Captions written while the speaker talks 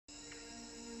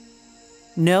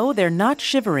No, they're not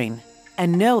shivering,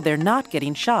 and no, they're not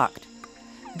getting shocked.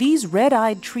 These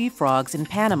red-eyed tree frogs in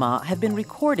Panama have been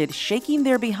recorded shaking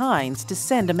their behinds to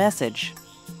send a message.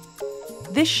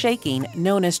 This shaking,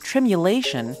 known as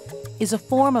tremulation, is a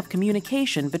form of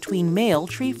communication between male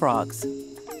tree frogs.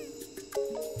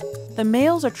 The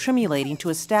males are tremulating to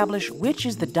establish which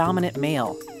is the dominant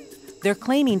male. They're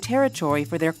claiming territory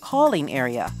for their calling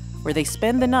area, where they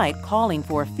spend the night calling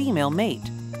for a female mate.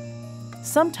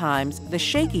 Sometimes the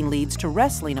shaking leads to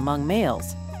wrestling among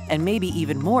males, and maybe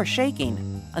even more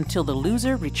shaking, until the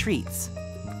loser retreats.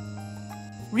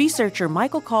 Researcher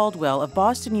Michael Caldwell of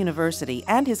Boston University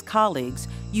and his colleagues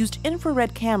used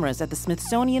infrared cameras at the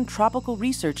Smithsonian Tropical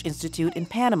Research Institute in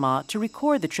Panama to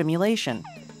record the tremulation.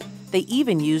 They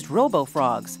even used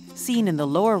robo-frogs, seen in the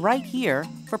lower right here,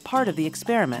 for part of the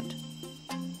experiment.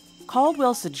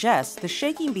 Caldwell suggests the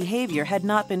shaking behavior had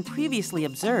not been previously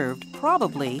observed,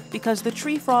 probably because the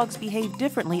tree frogs behave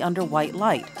differently under white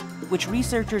light, which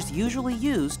researchers usually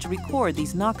use to record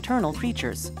these nocturnal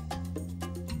creatures.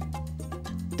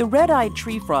 The red-eyed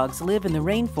tree frogs live in the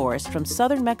rainforest from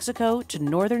southern Mexico to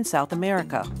northern South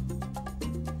America.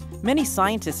 Many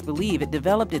scientists believe it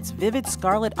developed its vivid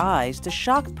scarlet eyes to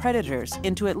shock predators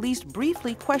into at least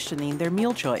briefly questioning their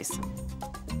meal choice.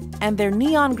 And their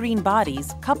neon green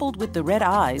bodies, coupled with the red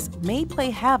eyes, may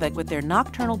play havoc with their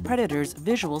nocturnal predators'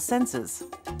 visual senses.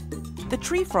 The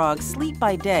tree frogs sleep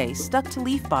by day stuck to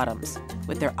leaf bottoms,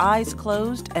 with their eyes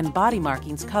closed and body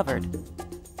markings covered.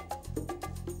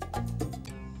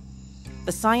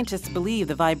 The scientists believe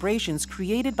the vibrations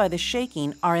created by the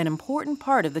shaking are an important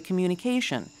part of the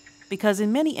communication, because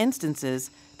in many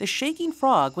instances, the shaking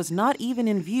frog was not even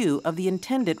in view of the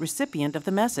intended recipient of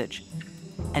the message.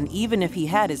 And even if he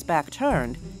had his back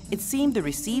turned, it seemed the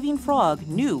receiving frog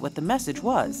knew what the message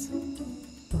was.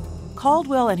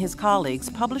 Caldwell and his colleagues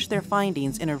published their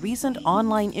findings in a recent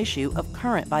online issue of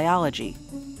Current Biology.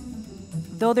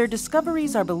 Though their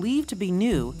discoveries are believed to be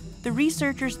new, the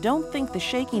researchers don't think the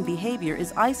shaking behavior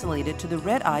is isolated to the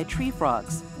red-eyed tree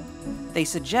frogs. They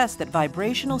suggest that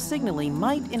vibrational signaling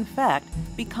might, in fact,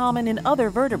 be common in other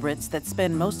vertebrates that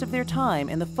spend most of their time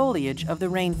in the foliage of the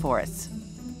rainforests.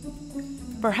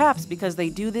 Perhaps because they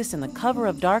do this in the cover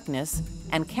of darkness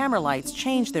and camera lights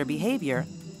change their behavior,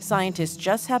 scientists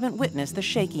just haven't witnessed the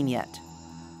shaking yet.